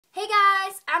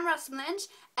I'm Rosalind,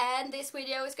 and this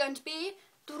video is going to be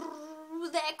the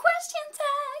question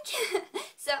tag.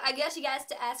 So I got you guys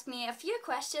to ask me a few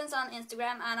questions on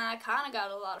Instagram, and I kind of got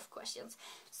a lot of questions.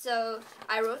 So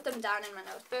I wrote them down in my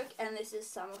notebook, and this is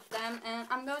some of them, and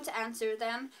I'm going to answer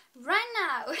them right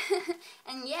now.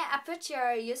 And yeah, I put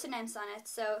your usernames on it,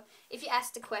 so if you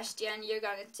ask the question, you're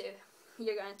going to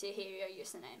hear your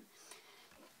username.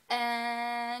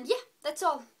 And yeah, that's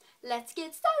all. Let's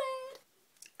get started.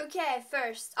 Okay,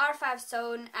 first, R5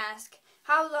 Zone ask,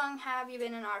 how long have you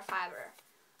been an R5er?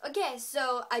 Okay,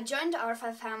 so I joined the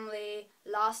R5 family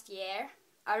last year.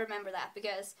 I remember that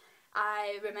because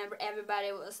I remember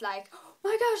everybody was like, oh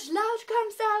my gosh, Loud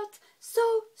comes out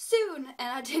so soon, and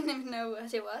I didn't even know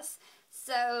what it was.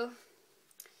 So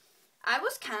I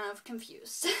was kind of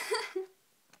confused.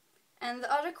 And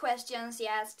the other questions he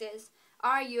asked is,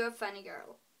 are you a funny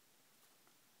girl?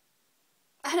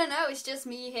 I don't know, it's just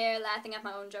me here laughing at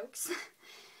my own jokes.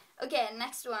 Okay,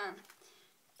 next one.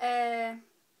 Do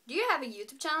you have a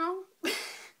YouTube channel?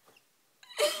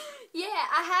 Yeah,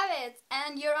 I have it,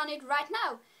 and you're on it right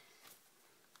now.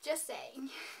 Just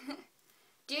saying.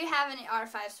 Do you have any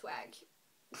R5 swag?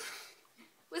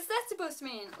 What's that supposed to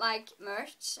mean? Like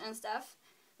merch and stuff?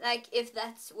 Like if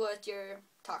that's what you're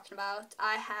talking about.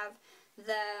 I have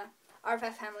the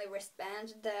R5 family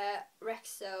wristband, the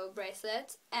Rexo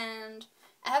bracelet, and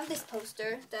I have this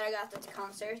poster that I got at the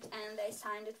concert, and they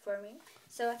signed it for me.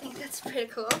 So I think that's pretty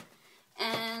cool.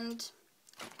 And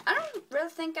I don't really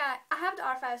think I have the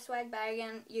R5 swag bag,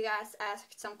 and you guys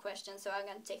asked some questions, so I'm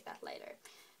going to take that later.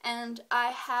 And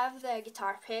I have the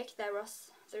guitar pick that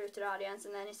Ross threw to the audience,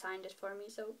 and then he signed it for me,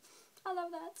 so I love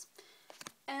that.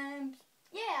 And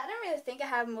yeah, I don't really think I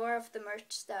have more of the merch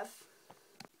stuff.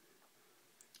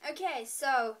 Okay,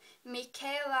 so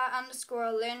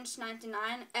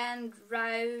Michaela_Lynch99 and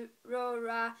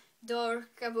Rora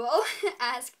Dorkable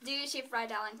asked, do you ship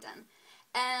Red Ellington?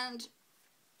 And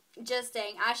just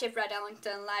saying, I ship Red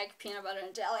Ellington like peanut butter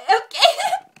and jelly. Okay,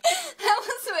 that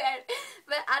was weird,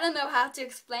 but I don't know how to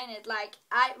explain it. Like,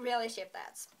 I really ship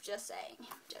that. Just saying,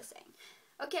 just saying.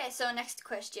 Okay, so next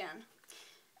question.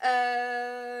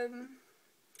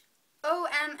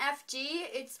 OMFG,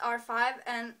 it's R5,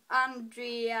 and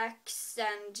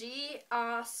Andriaxng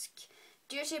ask,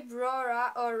 do you ship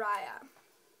Rora or Raya?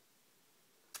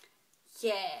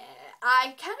 Yeah,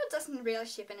 I kind of doesn't really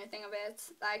ship anything of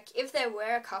it. Like, if there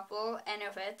were a couple, any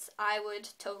of it, I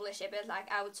would totally ship it. Like,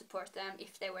 I would support them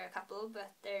if they were a couple,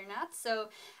 but they're not.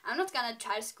 So, I'm not gonna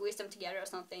try to squeeze them together or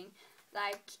something.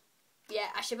 Like,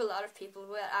 yeah, I ship a lot of people,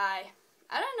 but I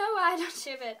don't know why I don't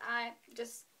ship it. I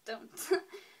just don't.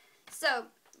 So,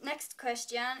 next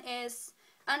question is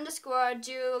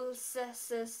 _Jules _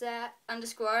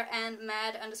 and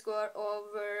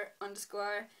mad_over_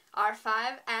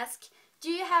 R5 ask,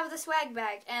 do you have the swag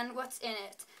bag and what's in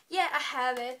it? Yeah, I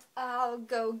have it. I'll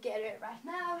go get it right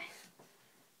now.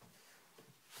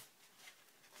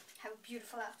 Have a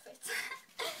beautiful outfit.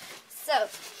 So,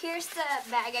 here's the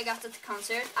bag I got at the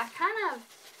concert. I kind of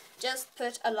just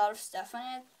put a lot of stuff on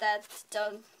it that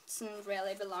doesn't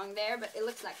really belong there, but it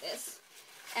looks like this.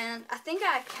 And I think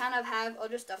I kind of have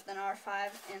other stuff than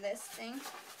R5 in this thing.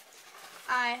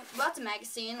 I bought the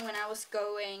magazine when I was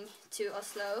going to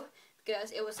Oslo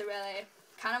because it was a really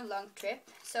kind of long trip.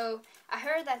 So I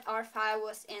heard that R5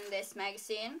 was in this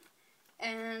magazine,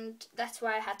 and that's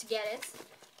why I had to get it.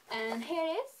 And here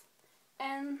it is.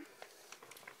 And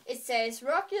it says,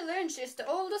 Rocky Lynch is the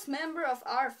oldest member of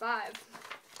R5.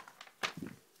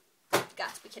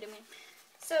 Got to be kidding me.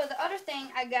 So the other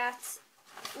thing I got,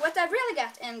 what I really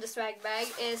got in the swag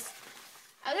bag is,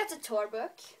 I got a tour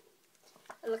book.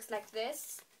 It looks like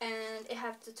this, and it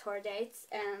has the tour dates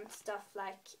and stuff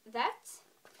like that.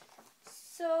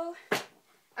 So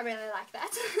I really like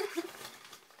that.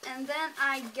 And then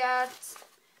I got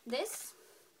this.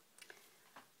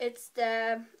 It's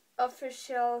the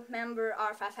official member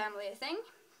R5 family thing.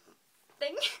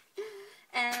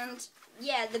 And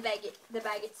yeah, the bag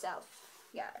itself.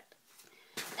 Got it.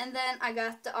 And then I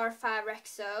got the R5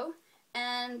 Rexo,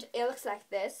 and it looks like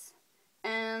this.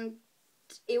 And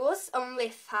it was only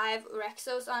 5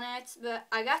 Rexos on it, but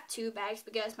I got 2 bags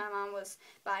because my mom was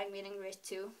buying meet and greet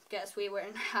too, because we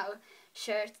weren't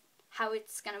sure how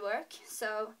it's gonna work.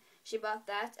 So she bought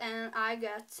that, and I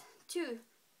got 2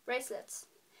 bracelets.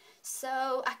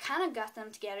 So I kind of got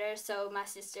them together so my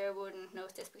sister wouldn't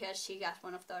notice, because she got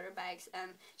one of the other bags,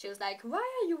 and she was like, why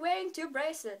are you wearing 2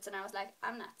 bracelets? And I was like,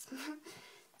 I'm not.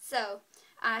 So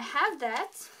I have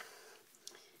that.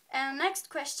 And next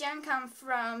question comes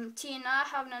from Tina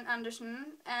Havnen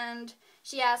Andersen, and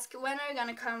she asked, when are you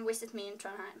gonna come visit me in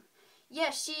Trondheim?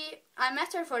 yeah, I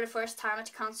met her for the first time at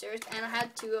the concert, and I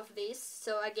had 2 of these,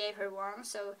 so I gave her one.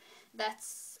 So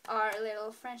that's our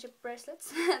little friendship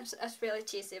bracelets. That's really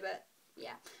cheesy, but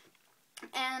yeah.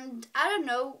 And I don't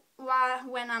know why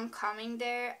when I'm coming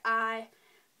there, I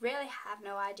really have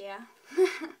no idea.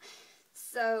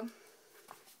 So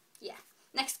yeah,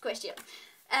 next question.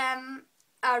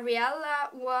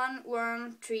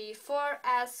 Ariella1134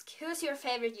 asks, who's your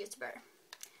favorite YouTuber?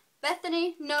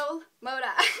 Bethany, Noel,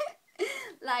 Moda.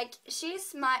 Like,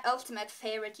 she's my ultimate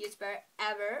favorite YouTuber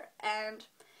ever, and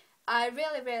I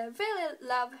really, really, really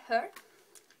love her.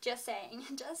 Just saying,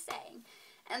 just saying.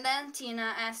 And then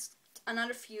Tina asked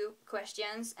another few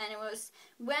questions, and it was,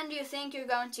 when do you think you're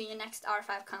going to your next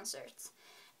R5 concert?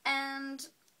 And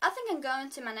I think I'm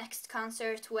going to my next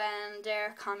concert when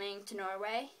they're coming to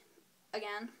Norway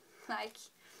again. Like,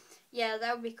 yeah,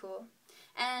 that would be cool.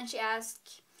 And she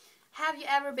asked, have you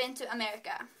ever been to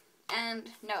America?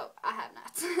 And no, I have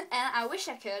not. And I wish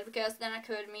I could, because then I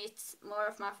could meet more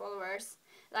of my followers.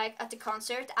 Like, at the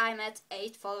concert, I met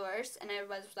 8 followers, and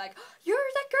everybody was like,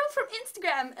 you're that girl from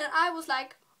Instagram! And I was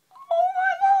like, oh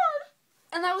my god!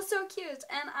 And that was so cute,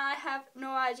 and I have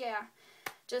no idea.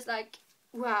 Just like,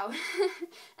 wow.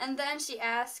 And then she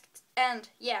asked, and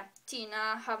yeah,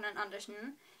 Tina Havnen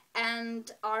Andersen, and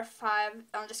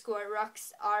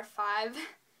R5_rocks R5,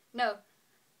 no,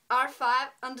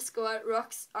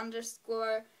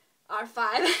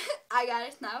 R5_rocks_R5. I got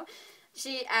it now.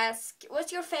 She asked,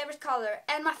 what's your favorite color?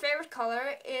 And my favorite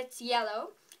color, it's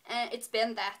yellow. And it's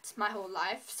been that my whole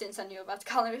life since I knew about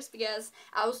colors, because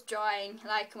I was drawing,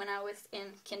 like when I was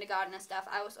in kindergarten and stuff,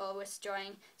 I was always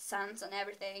drawing suns and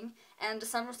everything. And the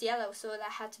sun was yellow, so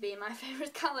that had to be my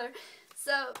favorite color.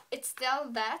 So it's still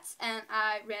that, and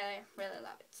I really, really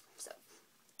love it. So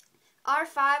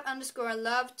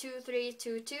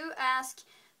R5_love2322 asks,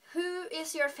 who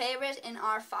is your favorite in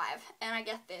R5? And I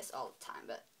get this all the time,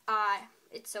 but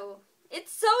it's so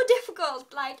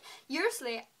difficult. Like,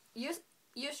 usually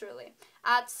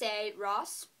I'd say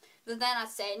Ross, but then I'd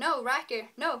say no Riker,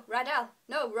 no Rydell,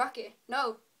 no Rocky,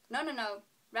 no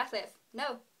Ratcliffe,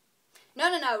 no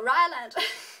Ryland.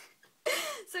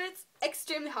 So it's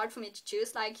extremely hard for me to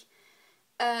choose. Like,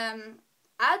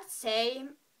 I'd say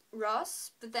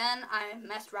Ross, but then I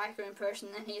met Riker in person,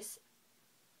 and he's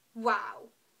wow.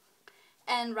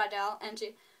 And Rydell, and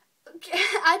she. Okay,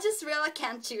 I just really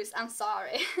can't choose. I'm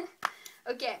sorry.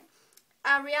 Okay.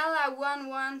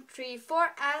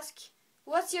 Ariella1134 asks,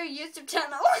 what's your YouTube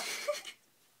channel?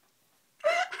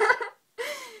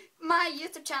 My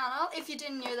YouTube channel, if you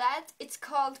didn't know that, it's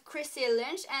called Chrissy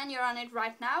Lynch, and you're on it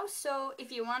right now. So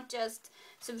if you want, just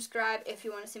subscribe if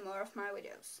you want to see more of my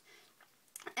videos.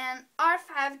 And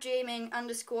R5Dreaming_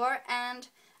 and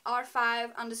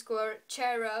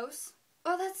R5_Cheros.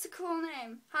 Oh, that's a cool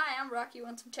name. Hi, I'm Rocky, you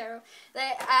want some Chero?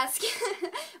 They ask,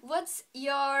 what's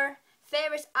your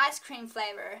favorite ice cream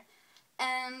flavor?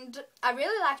 And I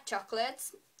really like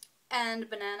chocolate and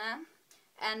banana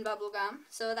and bubblegum.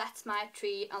 So that's my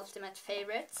 3 ultimate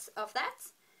favorites of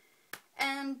that.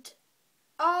 And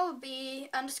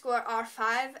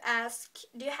Albi_R5 ask,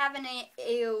 do you have any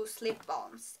EOS lip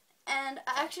balms? And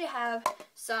I actually have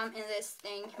some in this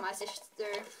thing my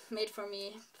sister made for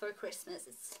me for Christmas.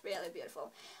 It's really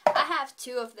beautiful. I have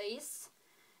 2 of these,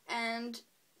 and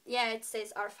yeah, it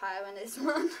says R5 on this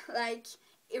one. Like,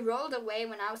 it rolled away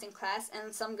when I was in class,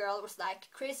 and some girl was like,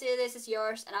 Chrissy, this is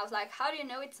yours. And I was like, how do you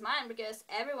know it's mine? Because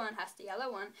everyone has the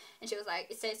yellow one. And she was like,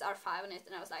 it says R5 on it.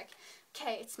 And I was like,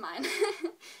 okay, it's mine.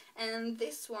 And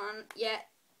this one, yeah,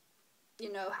 you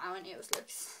know how an EOS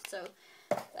looks. So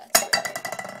that's really.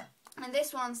 And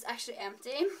this one's actually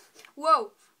empty.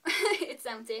 Whoa! It's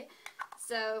empty.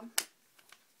 So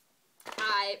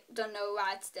I don't know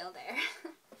why it's still there.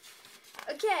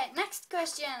 Okay, next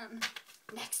question.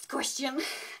 Next question.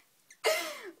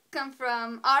 Come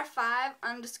from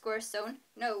R5_zone.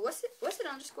 No, was it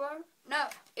underscore? No,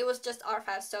 it was just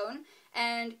R5zone.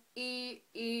 And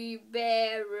Ibero_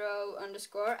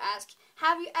 asked,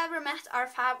 have you ever met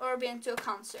R5 or been to a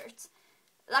concert?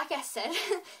 Like I said,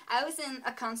 I was in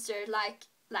a concert like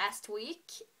last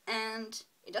week, and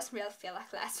it doesn't really feel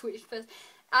like last week, but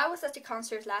I was at the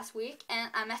concert last week,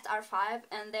 and I met R5,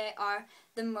 and they are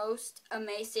the most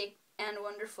amazing and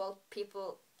wonderful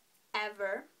people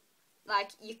ever.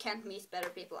 Like, you can't meet better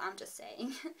people, I'm just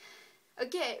saying.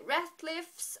 Okay,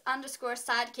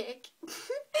 Ratcliffe's_sidekick,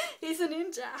 he's a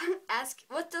ninja, ask,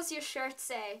 what does your shirt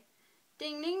say?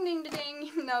 Ding ding ding ding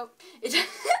ding. No, it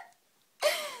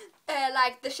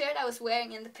like the shirt I was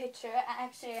wearing in the picture, I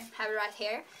actually have it right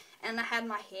here, and I had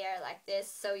my hair like this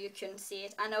so you couldn't see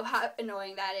it. I know how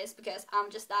annoying that is, because I'm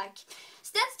just like,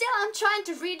 stand still, I'm trying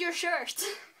to read your shirt.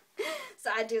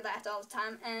 So I do that all the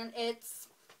time, and it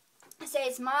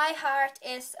says my heart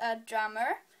is a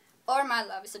drummer, or my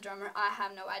love is a drummer. I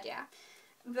have no idea,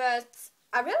 but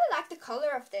I really like the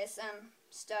color of this and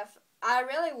stuff. I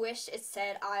really wish it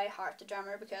said I heart the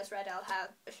drummer, because Red L have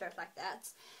a shirt like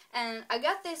that. And I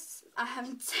got this, I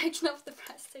haven't taken off the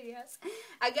price tag yet.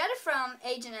 I got it from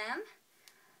H&M,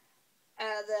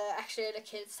 actually the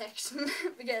kids section,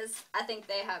 because I think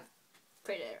they have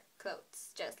prettier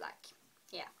clothes, just like,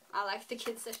 yeah, I like the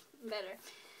kids section better.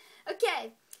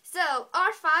 Okay, so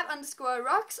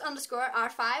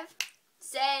R5_rocks_R5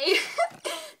 say,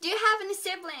 do you have any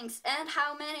siblings and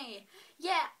how many?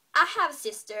 Yeah, I have a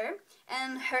sister,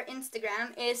 and her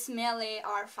Instagram is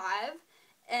MellyR5,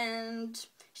 and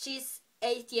she's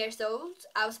 8 years old.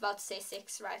 I was about to say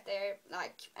 6 right there.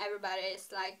 Like, everybody is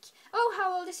like, oh,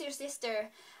 how old is your sister?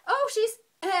 Oh, she's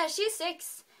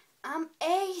 6. I'm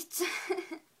 8.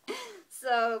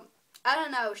 So, I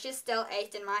don't know. She's still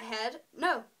 8 in my head.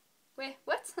 No. Wait,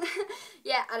 what?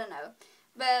 Yeah, I don't know.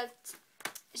 But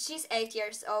she's 8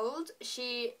 years old.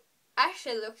 She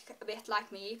actually looks a bit like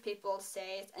me, people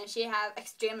say it, and she have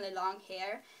extremely long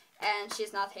hair, and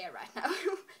she's not here right now.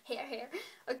 hair.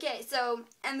 Okay, so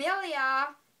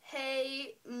Amelia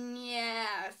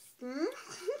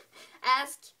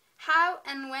asked, how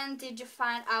and when did you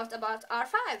find out about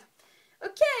R5?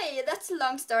 Okay, that's a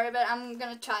long story, but I'm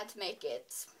gonna try to make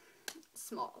it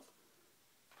small.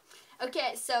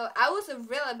 Okay, so I was a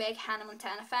really big Hannah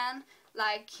Montana fan.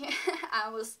 Like, I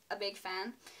was a big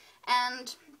fan.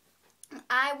 And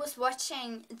I was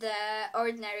watching the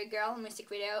Ordinary Girl music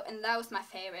video, and that was my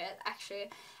favorite,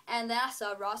 actually. And then I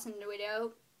saw Ross in the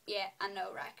video. Yeah, I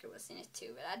know Riker was in it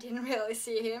too, but I didn't really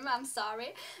see him, I'm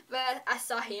sorry. But I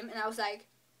saw him, and I was like,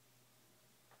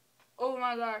 oh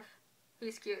my gosh,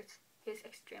 he's cute. He's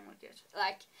extremely cute.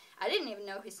 Like, I didn't even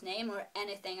know his name or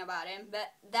anything about him,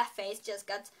 but that face just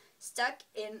got stuck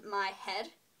in my head,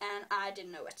 and I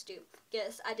didn't know what to do,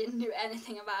 because I didn't know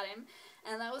anything about him.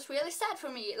 And that was really sad for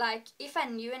me. Like, if I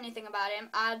knew anything about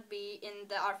him, I'd be in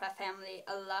the R5 family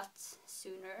a lot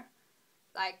sooner.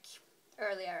 Like,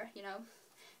 earlier, you know.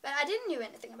 But I didn't know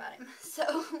anything about him.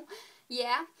 So,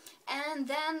 yeah. And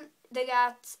then they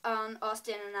got on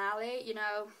Austin and Ally, you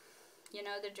know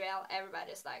the drill.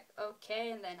 Everybody's like,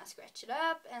 okay. And then I scratched it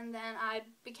up, and then I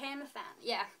became a fan.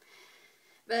 Yeah.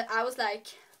 But I was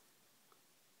like,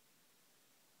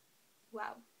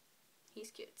 wow, he's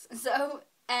cute. So,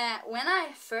 when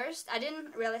I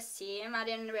didn't really see him, I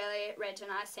didn't really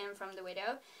recognize him from the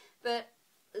video, but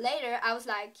later I was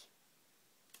like,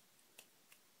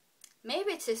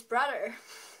 maybe it's his brother.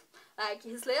 Like,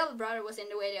 his little brother was in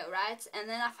the video, right? And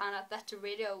then I found out that the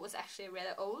video was actually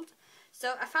really old.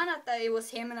 So I found out that it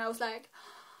was him, and I was like,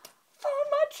 found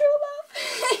my true love.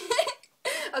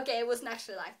 Okay, it wasn't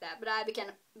actually like that, but I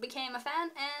became a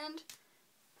fan, and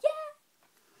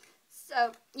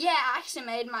so, yeah, I actually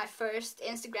made my first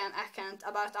Instagram account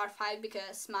about R5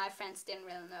 because my friends didn't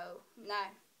really know. No,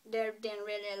 they didn't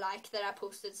really like that I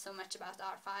posted so much about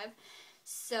R5.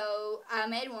 So, I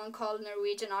made one called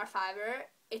Norwegian R5er.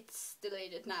 It's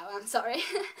deleted now, I'm sorry.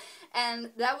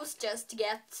 And that was just to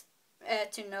get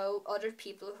to know other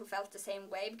people who felt the same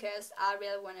way, because I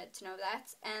really wanted to know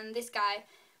that. And this guy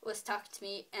was talking to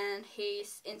me, and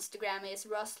his Instagram is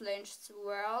Ross Lynch's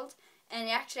World. And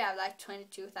he actually have like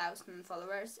 22,000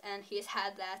 followers, and he's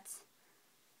had that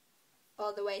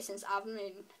all the way since I've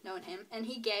known him. And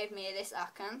he gave me this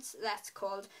account that's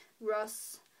called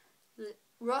Ross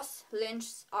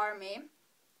Lynch's Army.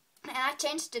 And I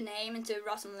changed the name into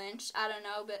Ross and Lynch. I don't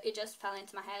know, but it just fell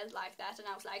into my head like that, and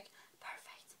I was like,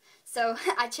 perfect. So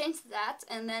I changed that,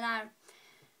 and then I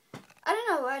don't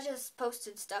know, I just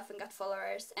posted stuff and got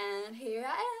followers, and here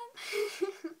I am.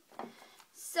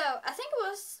 So I think it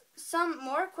was some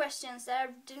more questions that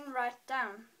I didn't write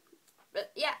down.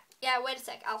 But yeah, wait a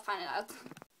sec, I'll find it out.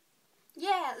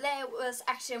 Yeah, there was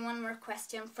actually one more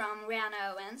question from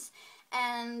Rihanna Owens,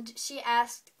 and she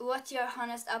asked, what's your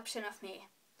honest option of me?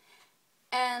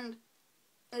 And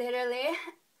literally,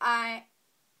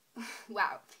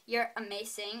 wow, you're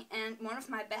amazing, and one of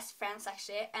my best friends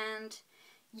actually, and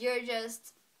you're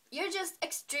just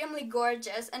extremely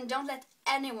gorgeous, and don't let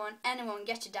anyone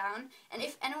get you down. And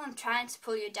if anyone tries to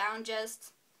pull you down,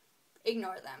 just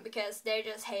ignore them, because they're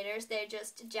just haters, they're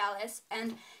just jealous,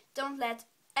 and don't let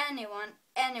anyone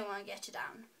get you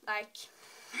down. Like,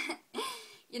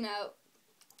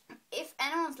 if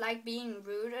anyone's like being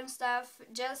rude and stuff,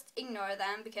 just ignore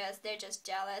them, because they're just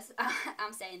jealous.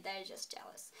 I'm saying they're just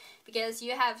jealous, because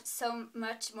you have so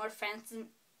much more friends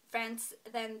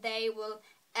than they will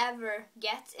ever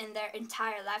get in their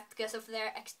entire life, because of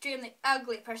their extremely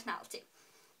ugly personality.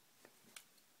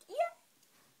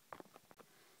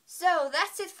 So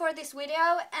that's it for this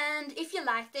video, and if you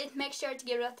liked it, make sure to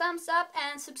give it a thumbs up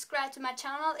and subscribe to my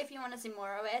channel if you want to see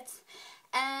more of it.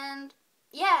 And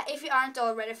yeah, if you aren't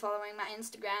already following my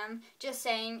Instagram, just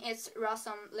saying it's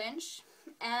Lynch.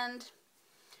 And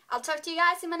I'll talk to you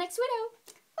guys in my next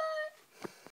video.